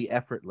is really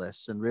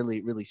effortless and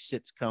really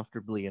sits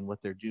comfortably in what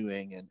they're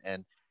doing, and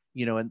and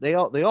they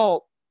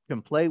all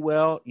can play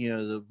well.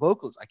 The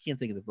vocals, I can't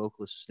think of the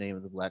vocalist's name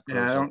of the Black Crowes.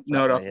 Yeah, I don't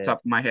know it off the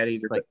top of my head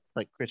either.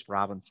 Like Chris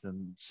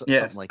Robinson,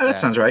 something like that. That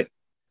sounds right.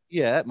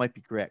 Yeah, that might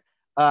be correct.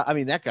 I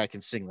mean, that guy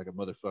can sing like a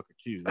motherfucker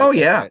too.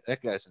 That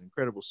guy's an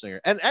incredible singer,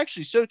 and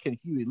actually, so can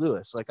Huey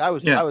Lewis. Like I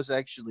was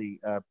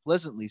actually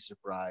pleasantly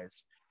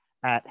surprised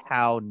at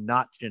how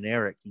not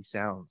generic he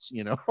sounds,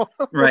 you know.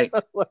 Right.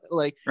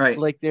 like Right.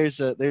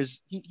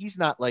 he's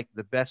not like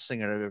the best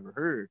singer I've ever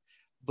heard,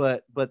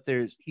 but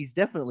he's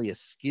definitely a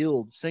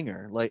skilled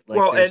singer. Like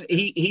Well, there's and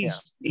yeah,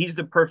 he's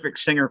the perfect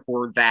singer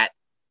for that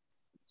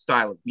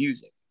style of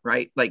music,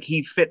 right? Like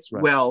he fits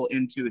right. well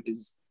into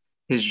his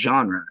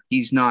genre.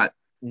 He's not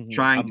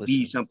trying I'm to be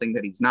listening. something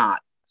that he's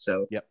not.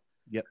 So, Yep.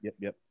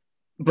 No,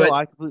 but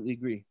I completely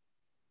agree.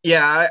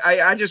 yeah,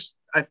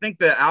 I think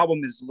the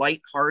album is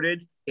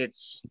lighthearted.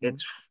 Mhm.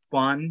 It's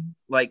fun.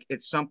 Like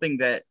it's something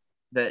that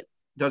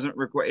doesn't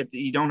require it,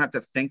 you don't have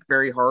to think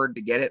very hard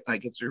to get it.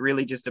 Like it's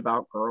really just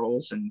about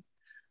girls and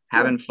Yeah.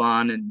 having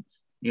fun and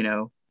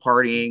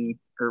partying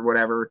or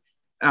whatever.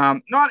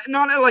 Not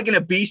like in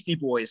a Beastie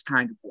Boys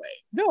kind of way.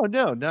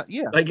 No, not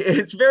yeah. Like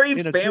it's very In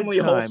a good family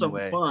time wholesome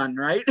way. fun,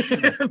 right?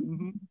 Yeah.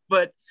 Hmm.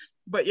 but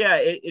but yeah,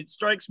 it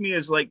strikes me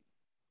as like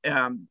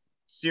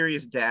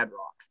serious dad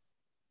rock.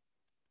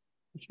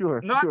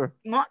 Sure, Not sure.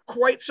 not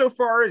quite so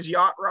far as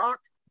yacht rock,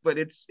 but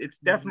it's Mhm.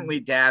 definitely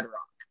dad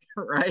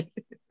rock, right?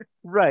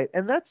 Right,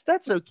 and that's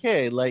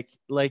okay. Like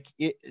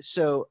it.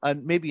 So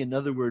maybe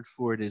another word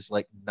for it is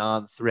like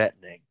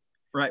non-threatening,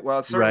 Right. Well,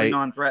 it's certainly right?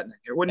 non-threatening.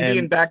 It wouldn't be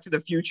in And Back to the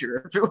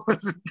Future if it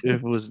was if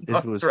it was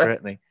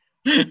non-threatening.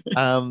 threatening,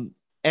 um,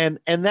 and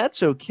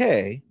that's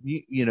okay.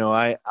 You know,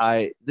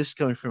 I this is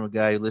coming from a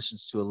guy who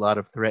listens to a lot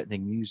of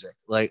threatening music.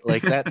 Like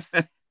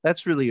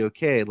that's really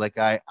okay. Like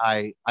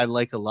I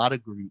like a lot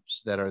of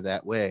groups that are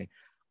that way.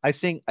 I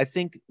think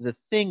the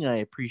thing I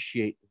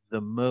appreciate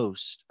the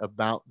most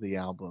about the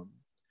album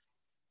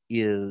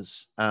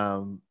is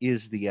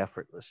the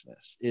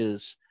effortlessness,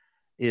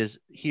 is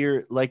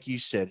here, like you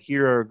said,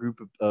 here are a group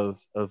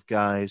of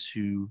guys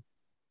who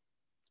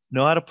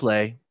know how to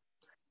play,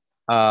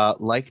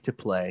 like to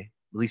play,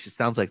 at least it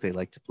sounds like they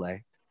like to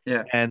play,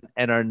 Yeah. and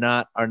are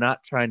not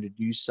trying to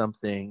do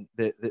something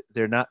that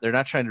they're not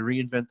trying to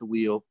reinvent the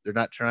wheel, they're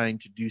not trying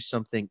to do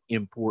something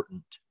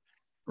important.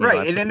 You know,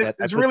 Right. And then I put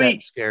that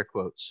in scare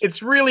quotes.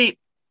 it's really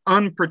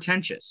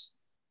unpretentious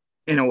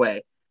in a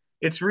way.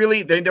 It's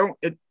really they don't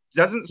it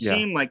doesn't Yeah.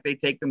 seem like they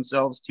take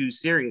themselves too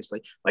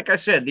seriously. Like I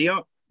said,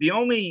 the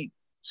only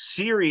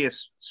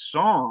serious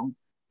song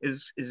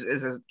is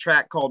a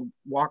track called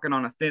 "Walking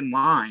on a Thin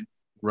Line,"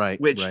 Right,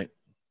 which, right.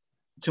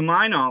 to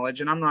my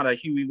knowledge, and I'm not a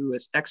Huey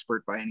Lewis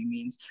expert by any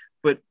means,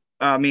 but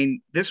I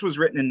mean, this was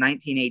written in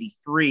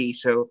 1983,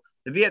 so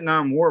the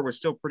Vietnam War was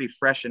still pretty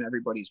fresh in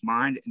everybody's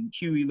mind, and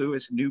Huey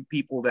Lewis knew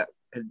people that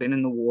had been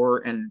in the war,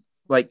 and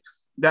like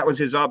that was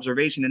his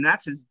observation, and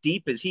that's as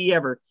deep as he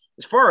ever,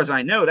 as far as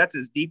I know, that's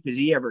as deep as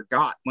he ever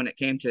got when it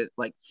came to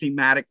like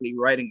thematically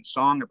writing a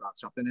song about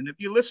something. And if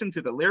you listen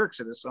to the lyrics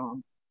of the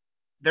song,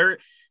 they're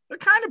they're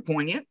kind of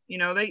poignant,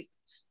 they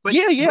but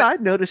Yeah, I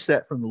noticed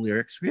that from the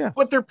lyrics. Yeah.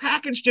 but they're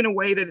packaged in a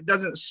way that it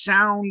doesn't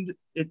sound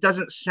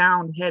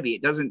heavy.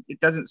 It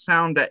doesn't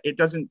sound that it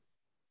doesn't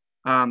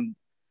um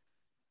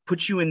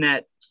put you in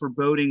that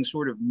foreboding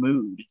sort of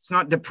mood. It's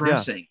not Yeah.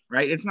 depressing,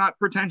 right? It's not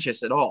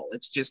pretentious at all.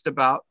 It's just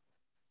about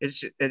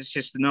it's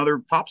just another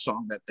pop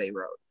song that they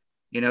wrote.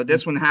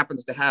 This one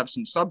happens to have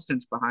some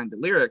substance behind the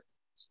lyric,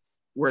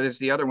 whereas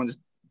the other ones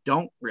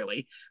don't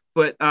really.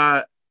 But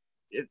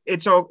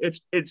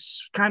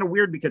it's kind of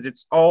weird because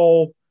it's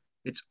all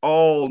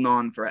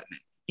non-threatening.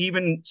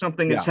 Even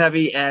something as Yeah.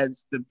 heavy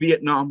as the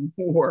Vietnam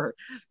War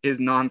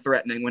is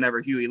non-threatening whenever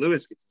Huey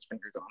Lewis gets his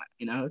fingers on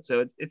it. So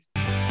it's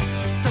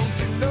Don't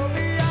you know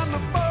me? I'm the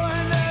boy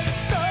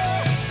next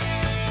door.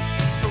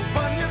 The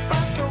one you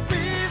find so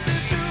easy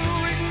to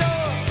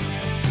ignore.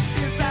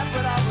 Is that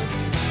what I was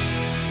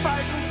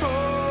fighting for?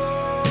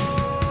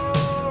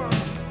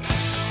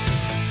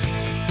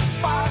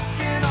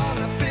 Walking on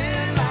a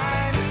thin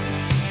line,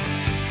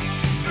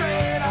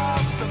 straight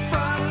off the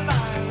front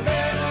line.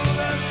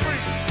 Little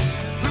freaks,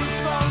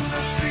 loose on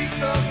the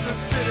streets of the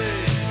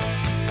city.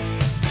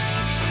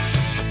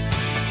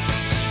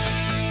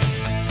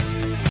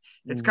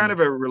 it's kind of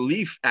a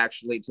relief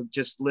actually to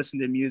just listen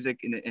to music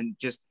and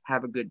just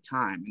have a good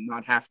time and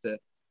not have to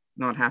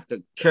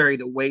carry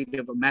the weight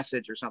of a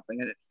message or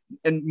something.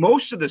 And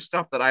most of the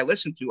stuff that I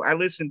listen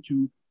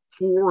to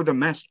for the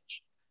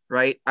message,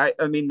 right? I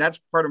mean that's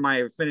part of my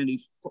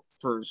affinity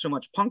for so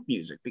much punk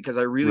music because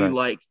Right.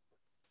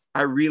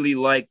 I really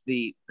like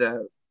the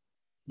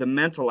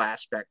mental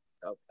aspect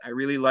of it. I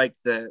really like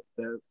the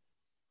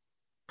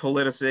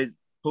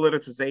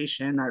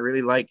politicization. I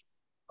really like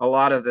a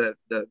lot of the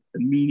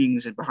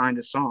meanings behind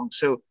the song.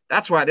 So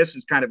that's why this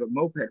is kind of a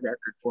moped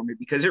record for me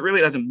because it really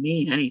doesn't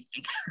mean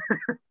anything.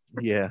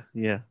 Yeah,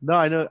 yeah. No,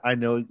 I know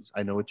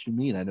what you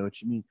mean. I know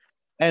what you mean.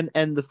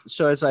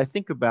 So as I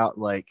think about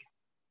like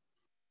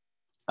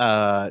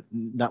not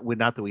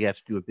that we have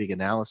to do a big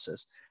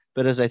analysis,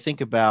 but as I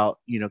think about,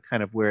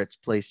 kind of where it's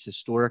placed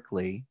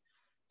historically,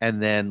 and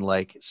then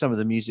like some of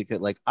the music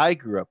that like I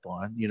grew up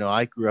on,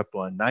 I grew up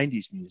on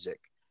 90s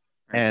music,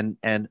 Right.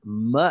 and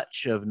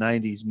much of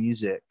 90s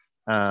music,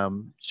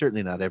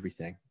 certainly not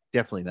everything,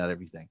 definitely not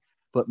everything,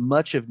 but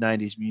much of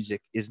 90s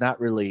music is not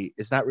really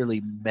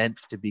meant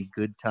to be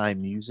good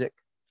time music.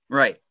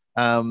 Right.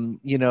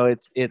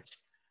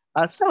 It's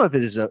Some of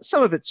it is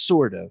some of it's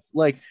sort of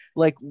like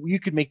you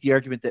could make the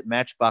argument that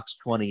Matchbox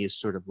 20 is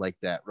sort of like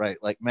that, right?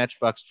 Like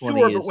Matchbox 20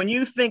 Sure, but is when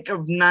you think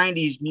of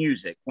 90s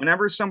music,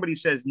 whenever somebody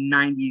says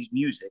 90s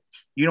music,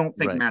 you don't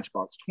think right.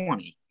 Matchbox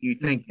 20. You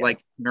think Yeah,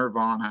 like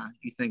Nirvana,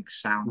 you think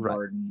right,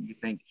 Soundgarden, you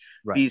think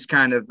right. these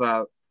kind of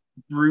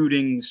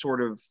brooding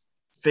sort of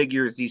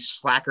figures, these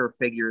slacker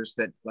figures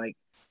that like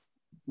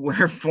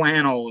wear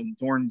flannel and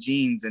torn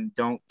jeans and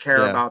don't care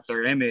Yeah, about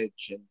their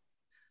image and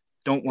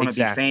don't want to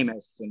be exactly.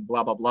 famous and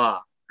blah blah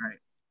blah. Right.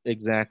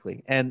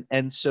 Exactly. And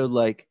so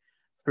like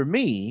for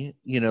me,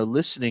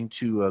 listening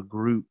to a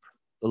group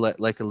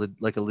like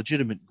a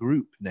legitimate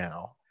group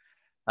now,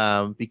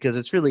 because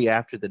it's really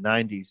after the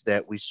 90s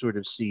that we sort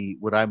of see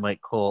what I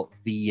might call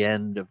the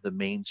end of the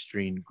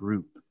mainstream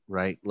group,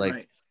 right? Like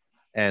Right.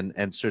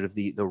 and sort of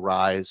the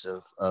rise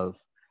of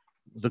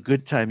the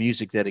good time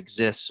music that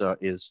exists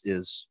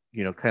is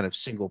kind of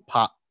single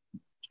pop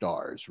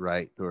stars,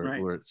 right? or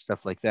Right. or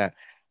stuff like that.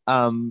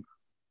 um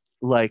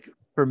like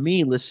for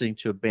me, listening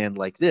to a band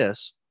like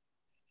this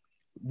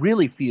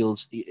really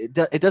feels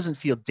it doesn't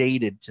feel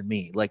dated to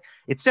me. Like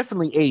it's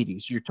definitely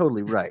 80s, you're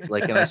totally right.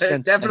 Like and i It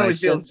sense and I definitely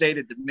feels sense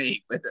dated to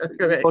me. But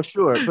okay. oh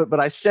sure, but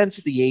I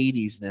sense the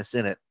 80s-ness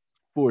in it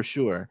for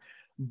sure.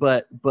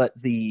 But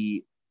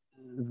the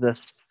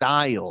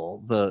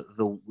style,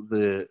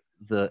 the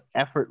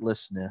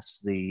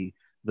effortlessness, the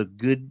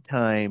good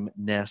time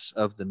ness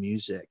of the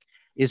music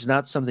is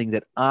not something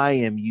that I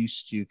am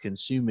used to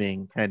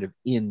consuming kind of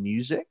in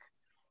music.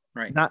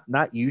 Right.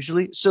 Not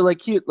usually. So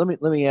like here,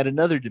 let me add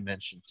another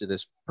dimension to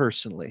this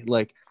personally.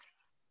 Like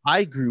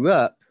I grew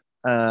up,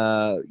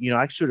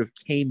 I sort of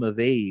came of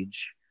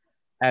age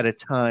at a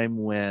time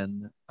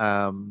when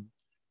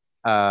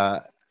uh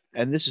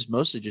and this is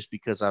mostly just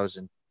because I was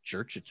in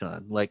church a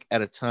ton, like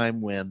at a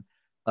time when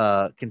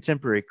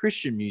contemporary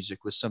Christian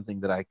music was something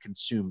that I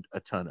consumed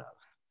a ton of,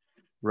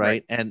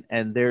 Right. right?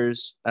 And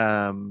there's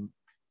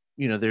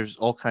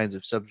all kinds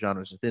of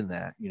subgenres within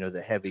that,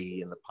 the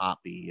heavy and the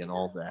poppy and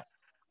all that.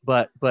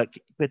 But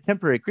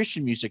contemporary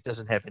Christian music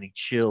doesn't have any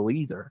chill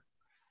either.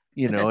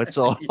 It's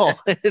all Yeah.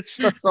 it's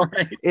all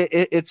Right.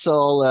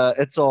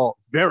 it's all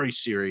very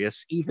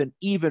serious,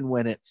 even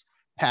when it's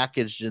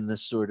packaged in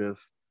this sort of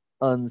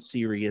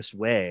unserious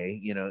way.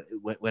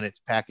 When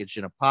it's packaged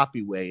in a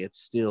poppy way,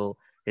 it's still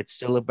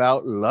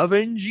about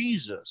loving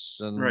Jesus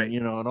and Right.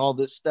 and all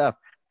this stuff.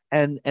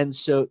 And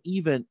so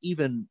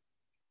even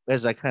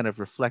as I kind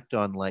of reflect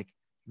on like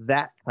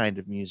that kind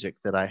of music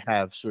that I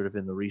have sort of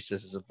in the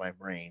recesses of my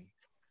brain,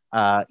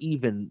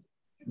 even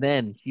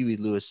then, Huey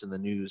Lewis and the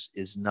News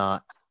is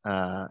not.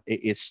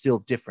 It's still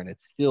different.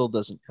 It still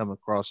doesn't come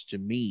across to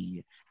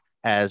me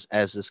as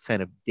this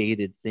kind of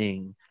dated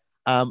thing.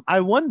 I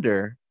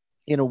wonder,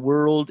 in a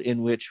world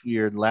in which we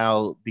are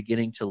now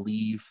beginning to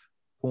leave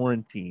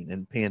quarantine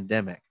and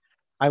pandemic,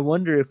 I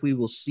wonder if we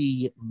will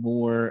see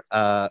more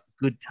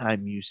good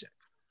time music.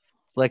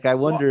 Like, I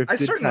Well, wonder if I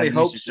good certainly time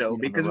hope music will so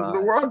be on the because the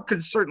rise. world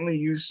could certainly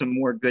use some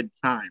more good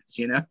times,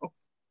 you know.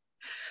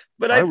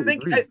 But I would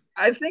agree.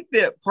 I think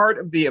that part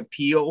of the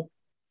appeal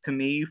to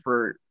me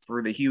for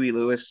the Huey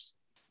Lewis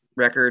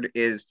record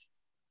is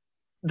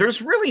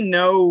there's really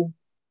no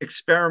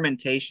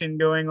experimentation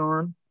going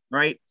on,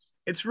 right?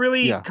 It's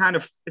really Yeah. kind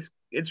of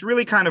it's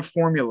really kind of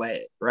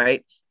formulaic,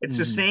 right? It's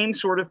the Hmm. same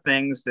sort of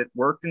things that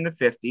worked in the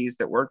 50s,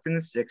 that worked in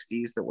the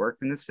 60s, that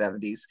worked in the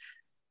 70s,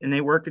 and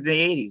they work in the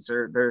 80s.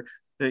 They're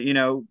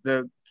the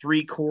the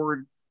three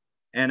chord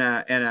and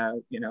a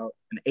an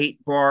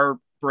 8 bar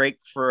break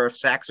for a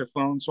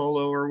saxophone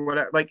solo or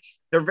whatever. Like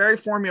they're very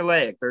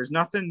formulaic. There's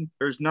nothing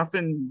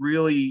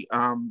really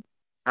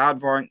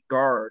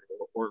avant-garde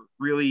or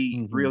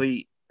Hmm.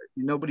 really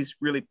nobody's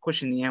really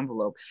pushing the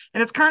envelope.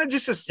 And it's kind of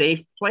just a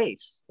safe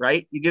place,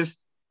 right? You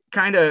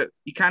kind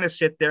of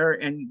sit there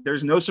and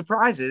there's no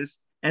surprises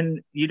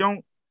and you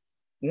don't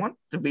want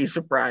to be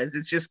surprised.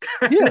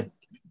 Yeah.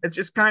 It's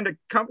just kind of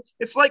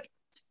it's like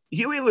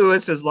Huey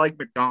Lewis is like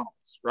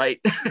McDonald's, right?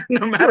 Sure.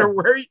 No matter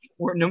where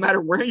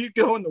you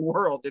go in the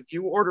world, if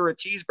you order a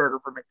cheeseburger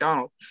from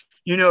McDonald's,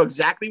 you know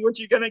exactly what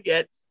you're gonna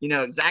get. You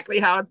know exactly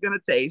how it's gonna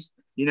taste.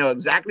 You know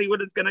exactly what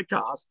it's gonna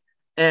cost.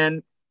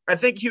 And I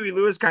think Huey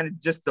Lewis kind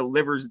of just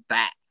delivers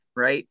that,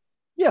 right?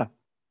 Yeah.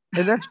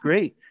 And that's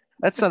great.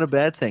 That's not a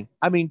bad thing.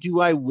 I mean,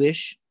 do I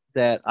wish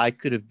that I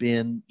could have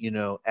been,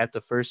 at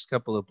the first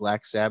couple of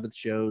Black Sabbath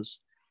shows,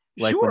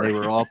 like Sure.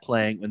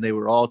 when they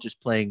were all just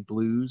playing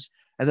blues,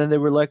 and then they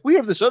were like, "We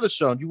have this other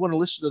song. Do you want to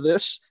listen to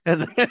this?"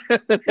 And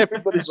then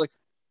everybody's like,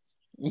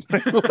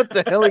 "What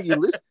the hell are you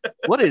listening?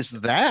 What is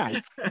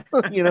that?"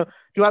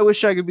 Do I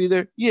wish I could be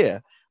there? Yeah,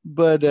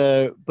 but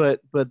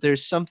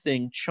there's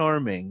something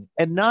charming,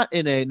 and not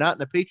in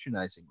a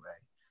patronizing way,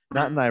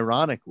 not in an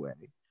ironic way.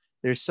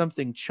 There's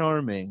something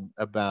charming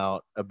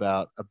about a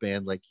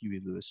band like Huey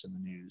Lewis and the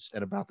News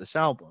and about this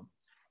album,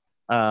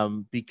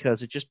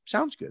 because it just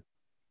sounds good,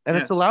 and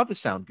Yeah. it's allowed to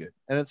sound good,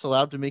 and it's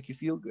allowed to make you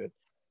feel good,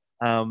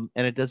 and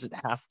it doesn't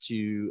have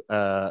to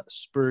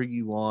spur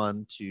you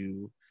on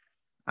to,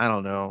 I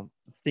don't know,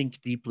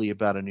 think deeply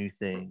about a new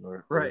thing,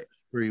 or Right.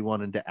 spur you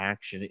on into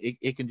action.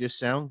 It can just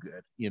sound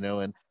good, you know.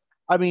 And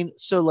I mean,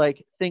 so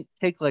like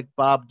take like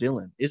Bob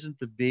Dylan. Isn't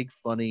the big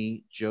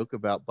funny joke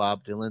about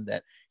Bob Dylan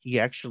that he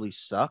actually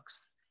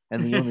sucks?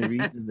 And the only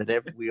reason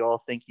that we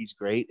all think he's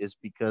great is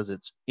because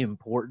it's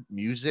important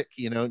music,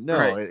 you know. No,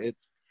 Right.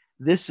 it's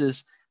this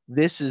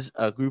is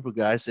a group of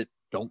guys that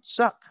don't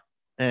suck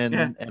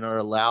Yeah. and are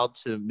allowed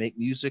to make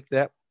music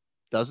that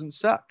doesn't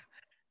suck.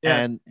 Yeah.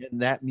 And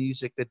that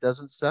music that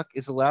doesn't suck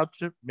is allowed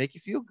to make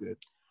you feel good.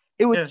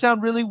 It would Yeah.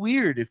 sound really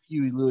weird if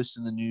Huey Lewis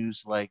in the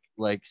News like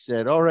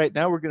said, "All right,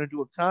 now we're going to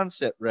do a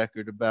concept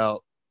record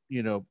about,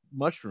 you know,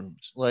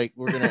 mushrooms. Like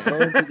we're going to go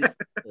into the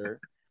ether,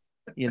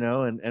 you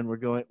know, and we're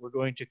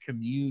going to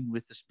commune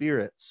with the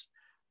spirits."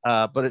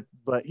 But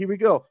here we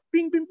go.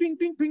 Bing bing bing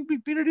bing bing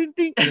bing bing ding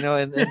ding, you know,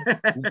 and boom,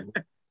 boom,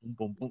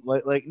 boom, boom,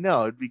 boom. Like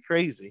no, it'd be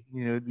crazy.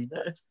 You know, it'd be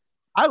nuts.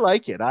 I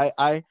like it.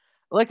 I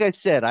like I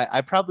said, I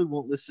probably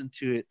won't listen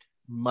to it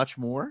much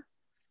more.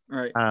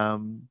 Right.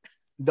 Um,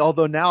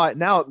 although now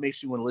it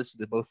makes me want to listen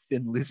to both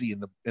Thin Lizzy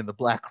and the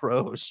Black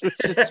Rose, which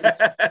is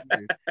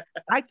weird.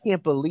 I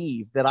can't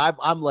believe that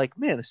I'm like,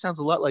 man, it sounds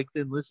a lot like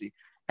Thin Lizzy.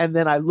 And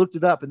then I looked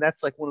it up, and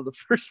that's like one of the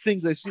first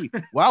things I see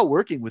while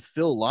working with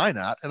Phil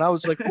Lynott, and I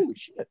was like, holy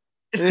shit!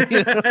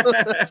 You know?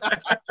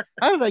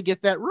 How did I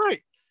get that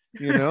right?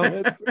 You know,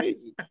 that's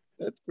crazy.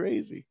 That's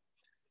crazy.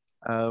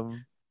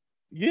 Um,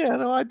 yeah,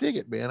 no, I dig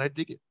it, man. I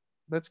dig it.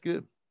 That's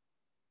good.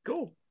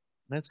 Cool.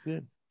 That's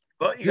good.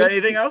 Well, you got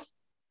anything else?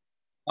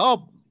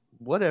 Oh,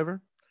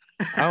 whatever.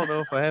 I don't know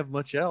if I have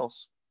much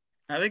else.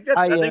 I I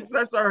think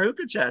that's our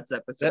Hookah Chats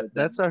episode.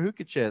 that's our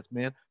hookah chats,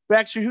 man.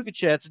 Baxter Hookah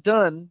Chats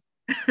done.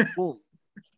 Boom.